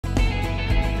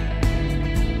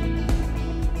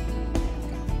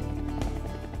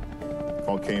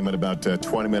Call came at about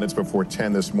 20 minutes before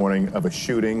 10 this morning of a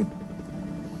shooting.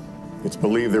 It's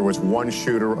believed there was one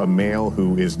shooter, a male,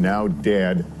 who is now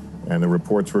dead. And the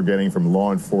reports we're getting from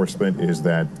law enforcement is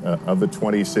that of the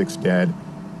 26 dead,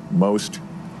 most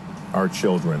are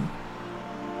children.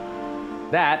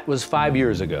 That was 5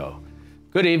 years ago.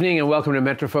 Good evening and welcome to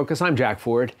MetroFocus. I'm Jack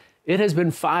Ford. It has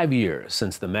been 5 years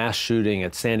since the mass shooting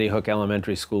at Sandy Hook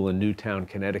Elementary School in Newtown,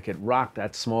 Connecticut rocked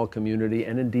that small community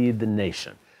and indeed the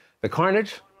nation. The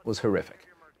carnage was horrific.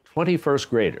 20 first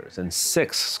graders and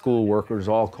 6 school workers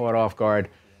all caught off guard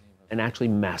and actually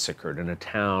massacred in a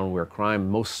town where crime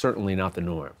most certainly not the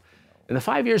norm. In the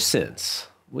 5 years since,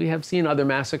 we have seen other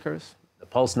massacres, the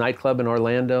Pulse nightclub in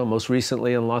Orlando, most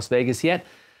recently in Las Vegas, yet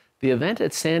the event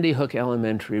at Sandy Hook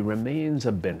Elementary remains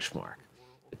a benchmark.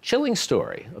 The chilling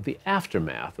story of the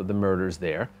aftermath of the murders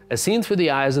there, as seen through the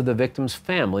eyes of the victims'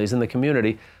 families and the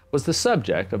community, was the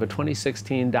subject of a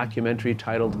 2016 documentary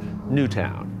titled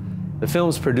Newtown. The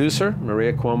film's producer,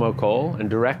 Maria Cuomo-Cole, and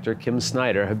director, Kim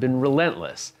Snyder, have been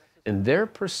relentless in their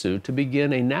pursuit to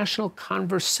begin a national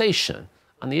conversation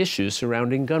on the issues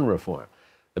surrounding gun reform.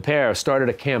 The pair started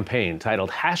a campaign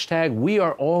titled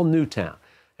 #WeAreAllNewtown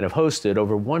and have hosted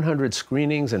over 100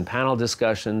 screenings and panel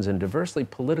discussions in diversely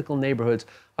political neighborhoods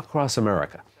across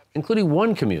America, including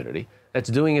one community that's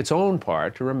doing its own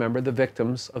part to remember the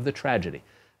victims of the tragedy,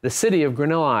 the city of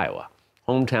Grinnell, Iowa,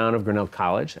 hometown of Grinnell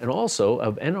College, and also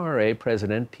of NRA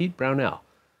President Pete Brownell.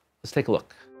 Let's take a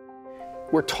look.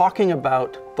 We're talking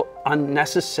about the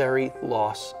unnecessary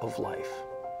loss of life.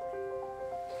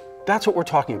 That's what we're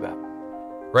talking about.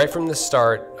 Right from the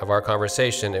start of our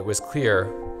conversation, it was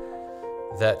clear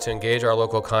that to engage our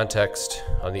local context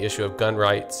on the issue of gun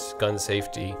rights, gun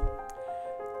safety,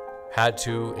 had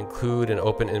to include an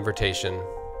open invitation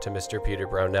to Mr. Peter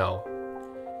Brownell,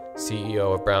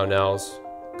 CEO of Brownells,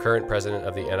 current president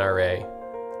of the NRA,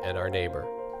 and our neighbor.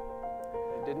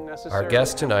 Our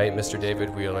guest tonight, Mr.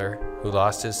 David Wheeler, who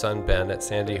lost his son Ben at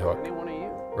Sandy Hook,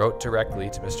 wrote directly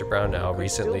to Mr. Brownell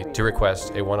recently to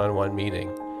request a one-on-one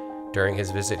meeting during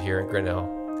his visit here in Grinnell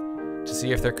to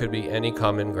see if there could be any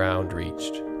common ground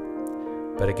reached.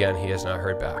 But again, he has not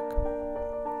heard back.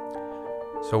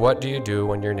 So what do you do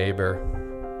when your neighbor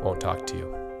won't talk to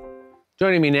you?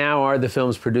 Joining me now are the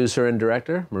film's producer and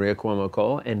director, Maria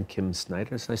Cuomo-Cole, and Kim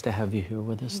Snyder. It's nice to have you here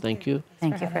with us. Thank you.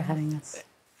 Thank you for having us.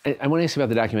 I want to ask you about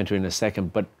the documentary in a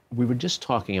second, but we were just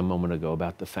talking a moment ago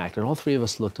about the fact that all three of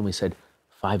us looked and we said,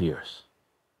 5 years.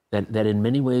 That in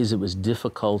many ways it was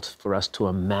difficult for us to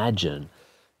imagine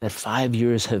that 5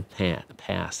 years have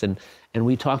passed. And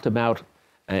we talked about,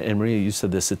 and Maria, you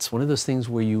said this, it's one of those things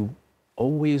where you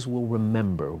always will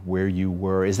remember where you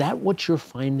were. Is that what you're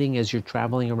finding as you're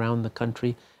traveling around the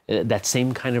country? That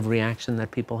same kind of reaction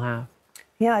that people have?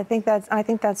 Yeah, I think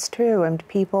that's true, and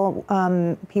people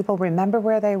remember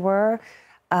where they were,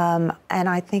 and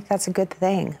I think that's a good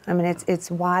thing. I mean, it's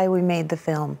why we made the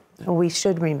film. We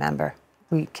should remember.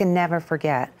 We can never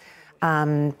forget,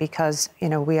 because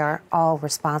we are all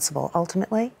responsible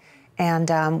ultimately,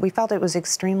 and we felt it was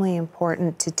extremely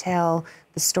important to tell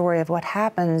the story of what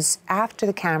happens after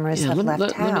the cameras have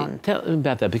left town. Let me tell me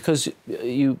about that, because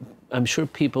I'm sure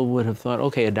people would have thought,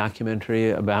 okay, a documentary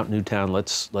about Newtown,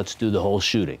 let's do the whole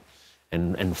shooting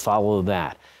and follow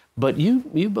that. But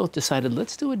you both decided,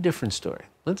 let's do a different story.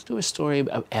 Let's do a story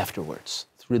afterwards,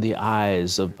 through the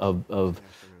eyes of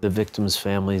the victims'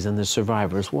 families and the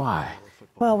survivors. Why?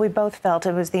 Well, we both felt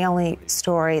it was the only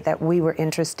story that we were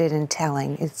interested in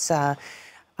telling. It's the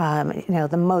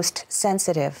most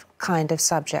sensitive kind of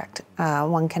subject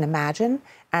one can imagine,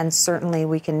 and certainly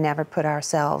we can never put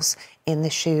ourselves in the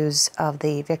shoes of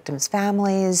the victims'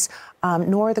 families,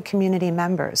 nor the community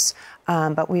members.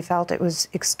 But we felt it was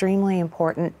extremely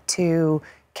important to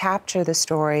capture the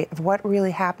story of what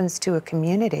really happens to a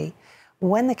community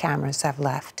when the cameras have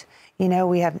left.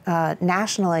 We have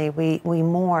nationally, we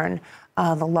mourn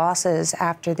the losses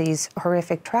after these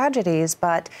horrific tragedies,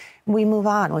 but we move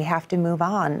on. We have to move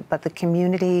on. But the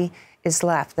community is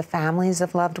left, the families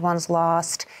of loved ones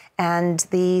lost, and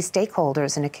the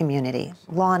stakeholders in a community,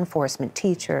 law enforcement,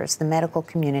 teachers, the medical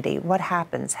community. What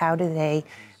happens? How do they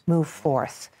move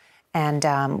forth? And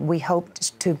we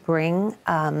hoped to bring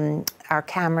our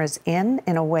cameras in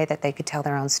a way that they could tell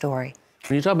their own story.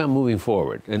 When you talk about moving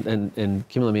forward, and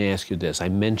Kim, let me ask you this. I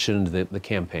mentioned the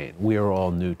campaign, We Are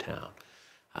All Newtown.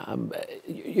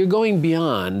 You're going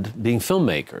beyond being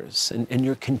filmmakers, and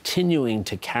you're continuing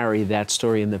to carry that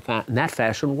story in that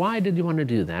fashion. Why did you want to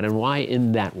do that, and why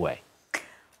in that way?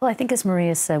 Well, I think as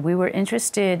Maria said, we were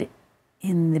interested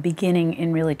in the beginning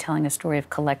in really telling a story of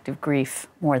collective grief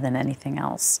more than anything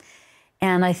else.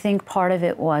 And I think part of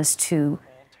it was to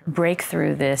break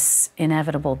through this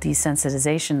inevitable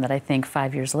desensitization that I think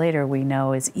 5 years later we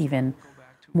know is even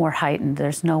more heightened.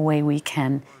 There's no way we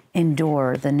can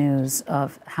endure the news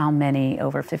of how many,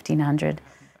 over 1,500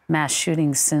 mass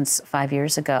shootings since 5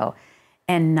 years ago,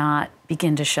 and not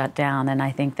begin to shut down. And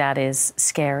I think that is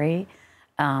scary.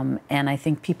 And I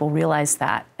think people realize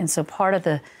that. And so part of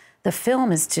the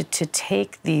film is to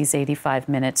take these 85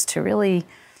 minutes to really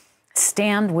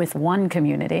stand with one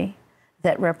community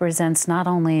that represents not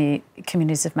only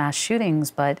communities of mass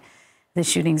shootings, but the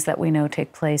shootings that we know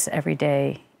take place every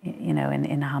day, you know,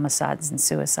 in homicides and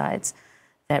suicides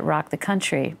that rock the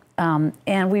country.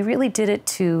 And we really did it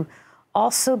to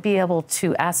also be able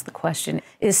to ask the question,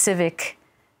 is civic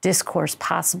discourse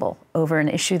possible over an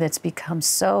issue that's become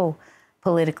so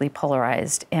politically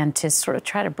polarized, and to sort of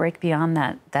try to break beyond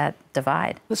that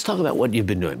divide? Let's talk about what you've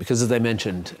been doing, because as I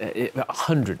mentioned,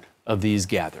 100 of these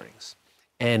gatherings.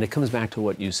 And it comes back to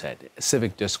what you said,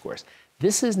 civic discourse.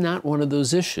 This is not one of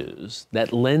those issues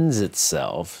that lends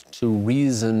itself to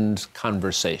reasoned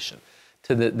conversation,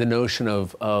 to the notion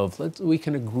of we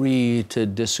can agree to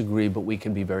disagree, but we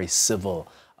can be very civil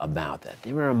about that.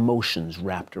 There are emotions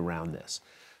wrapped around this.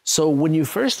 So when you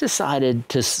first decided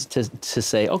to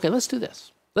say, okay, let's do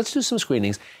this. Let's do some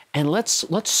screenings, and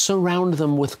let's surround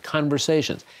them with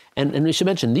conversations. And we should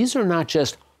mention, these are not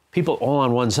just people all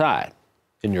on one side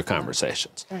in your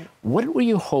conversations. Right. What were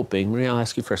you hoping, Maria, I'll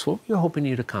ask you first, what were you hoping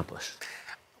you'd accomplish?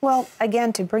 Well,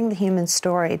 again, to bring the human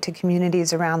story to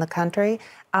communities around the country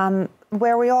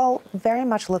where we all very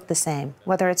much look the same,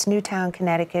 whether it's Newtown,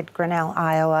 Connecticut, Grinnell,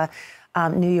 Iowa,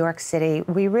 New York City.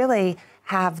 We really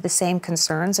have the same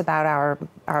concerns about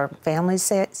our family's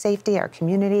safety, our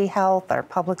community health, our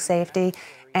public safety.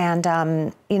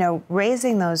 And, you know,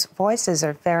 raising those voices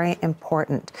are very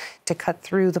important to cut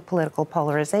through the political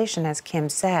polarization, as Kim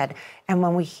said. And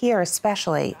when we hear,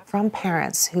 especially from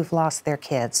parents who've lost their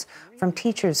kids, from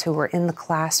teachers who were in the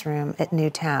classroom at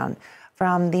Newtown,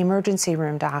 from the emergency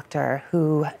room doctor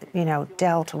who, you know,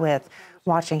 dealt with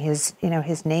watching his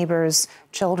neighbor's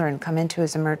children come into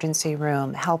his emergency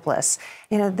room helpless.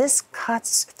 You know, this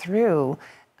cuts through,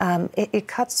 it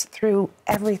cuts through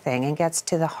everything and gets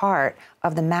to the heart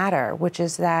of the matter, which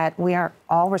is that we are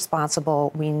all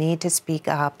responsible. We need to speak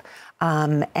up.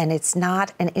 And it's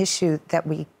not an issue that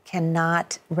we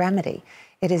cannot remedy.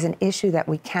 It is an issue that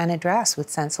we can address with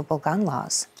sensible gun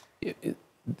laws.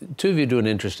 Two of you do an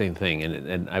interesting thing,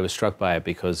 and I was struck by it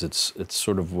because it's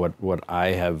sort of what I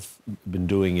have been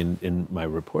doing in my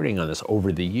reporting on this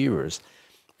over the years,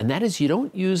 and that is you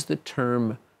don't use the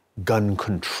term gun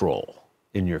control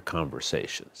in your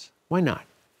conversations. Why not?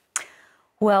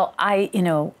 Well,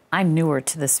 I'm newer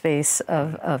to the space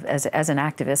of as an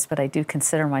activist, but I do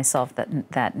consider myself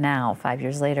that now, 5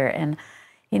 years later. And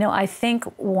you know, I think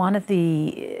one of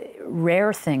the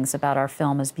rare things about our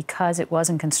film is because it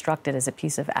wasn't constructed as a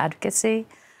piece of advocacy,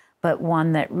 but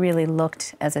one that really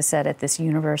looked, as I said, at this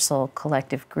universal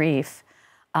collective grief.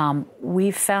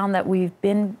 We've found that we've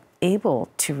been able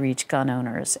to reach gun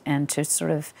owners and to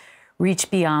sort of reach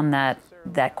beyond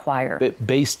that choir.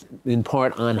 Based in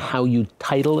part on how you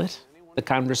title it, the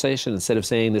conversation. Instead of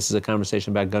saying this is a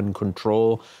conversation about gun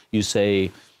control, you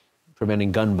say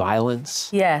preventing gun violence?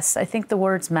 Yes, I think the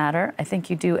words matter. I think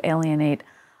you do alienate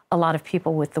a lot of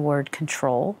people with the word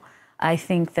control. I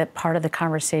think that part of the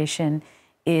conversation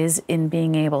is in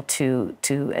being able to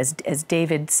as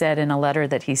David said in a letter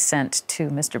that he sent to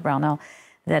Mr. Brownell,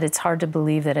 that it's hard to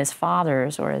believe that as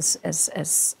fathers or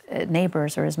as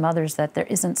neighbors or as mothers that there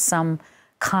isn't some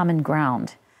common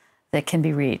ground that can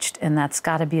be reached, and that's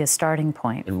got to be a starting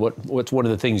point. And what's one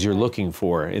of the things you're looking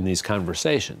for in these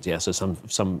conversations? Yes, so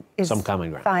some common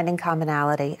ground. Finding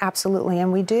commonality, absolutely,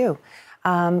 and we do.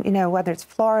 You know, whether it's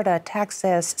Florida,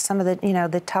 Texas, some of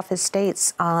the toughest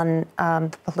states on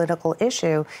the political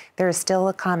issue, there is still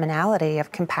a commonality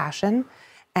of compassion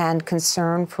and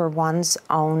concern for one's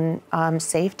own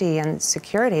safety and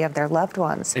security of their loved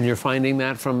ones. And you're finding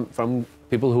that from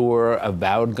people who are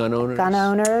avowed gun owners? Gun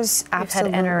owners,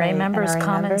 absolutely. We've had NRA members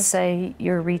come and say,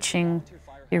 you're reaching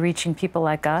people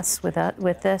like us with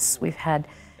this. We've had,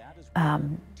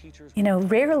 you know,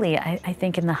 rarely, I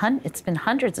think it's been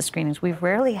hundreds of screenings, we've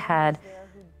rarely had,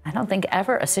 I don't think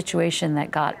ever, a situation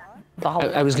that got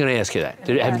volatile. I was going to ask you that.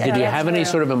 Did you have any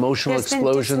sort of emotional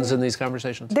explosions in these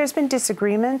conversations? There's been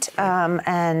disagreement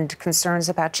and concerns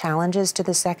about challenges to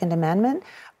the Second Amendment,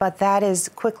 but that is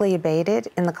quickly abated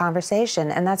in the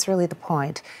conversation, and that's really the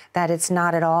point, that it's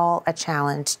not at all a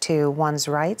challenge to one's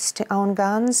rights to own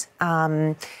guns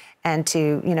and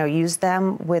to, you know, use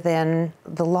them within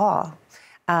the law.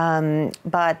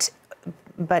 But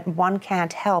but one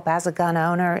can't help, as a gun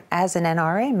owner, as an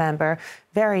NRA member,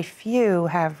 very few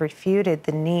have refuted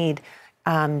the need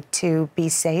to be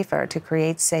safer, to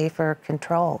create safer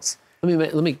controls.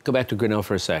 Let me go back to Grinnell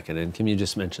for a second, and Kim, you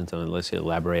just mentioned something. Let's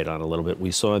elaborate on a little bit.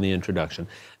 We saw in the introduction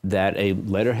that a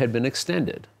letter had been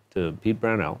extended to Pete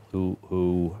Brownell,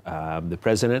 who the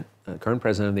president, current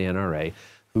president of the NRA,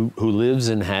 who lives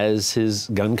and has his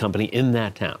gun company in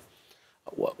that town.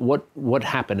 What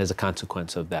happened as a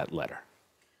consequence of that letter?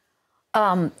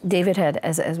 David had,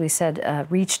 as we said,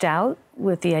 reached out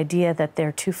with the idea that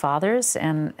they're two fathers.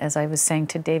 And as I was saying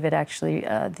to David actually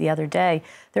the other day,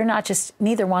 they're not just,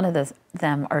 neither one of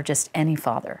them are just any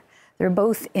father. They're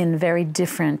both in very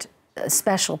different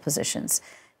special positions.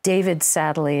 David,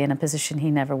 sadly, in a position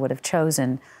he never would have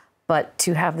chosen, but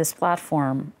to have this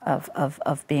platform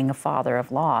of being a father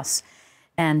of loss.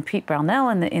 And Pete Brownell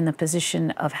in the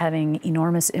position of having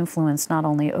enormous influence not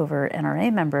only over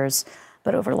NRA members,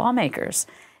 but over lawmakers.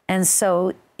 And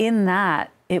so in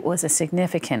that, it was a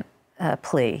significant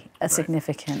plea, a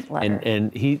significant letter.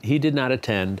 And he did not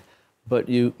attend, but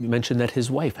you mentioned that his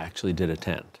wife actually did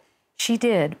attend. She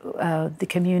did. The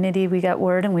community, we got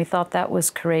word, and we thought that was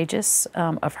courageous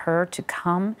of her to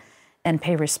come and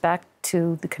pay respect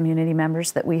to the community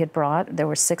members that we had brought. There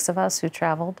were 6 of us who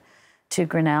traveled to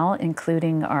Grinnell,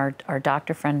 including our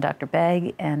doctor friend, Dr.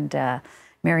 Begg, and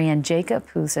Marianne Jacob,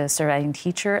 who's a surviving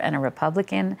teacher and a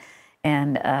Republican,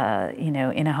 and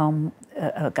in a home,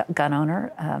 a gun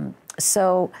owner.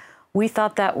 So we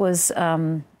thought that was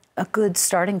a good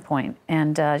starting point,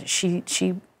 and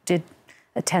she did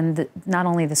attend not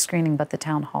only the screening but the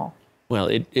town hall. Well,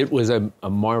 it was a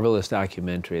marvelous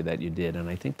documentary that you did, and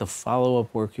I think the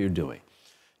follow-up work you're doing,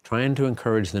 trying to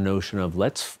encourage the notion of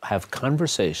let's have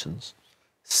conversations,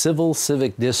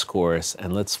 civic discourse,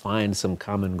 and let's find some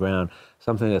common ground,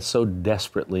 something that's so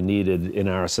desperately needed in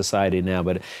our society now.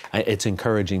 But it's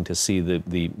encouraging to see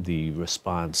the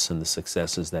response and the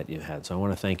successes that you've had. So I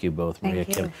want to thank you both, Maria,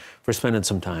 Kim, for spending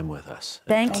some time with us.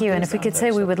 Thank you. And if we could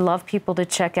say, we would love people to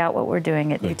check out what we're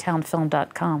doing at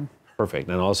newtownfilm.com. Perfect.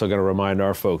 And also going to remind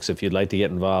our folks, if you'd like to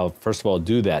get involved, first of all,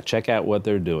 do that. Check out what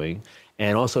they're doing.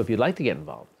 And also, if you'd like to get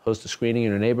involved, host a screening in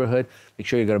your neighborhood, make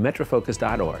sure you go to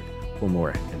metrofocus.org for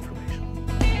more information.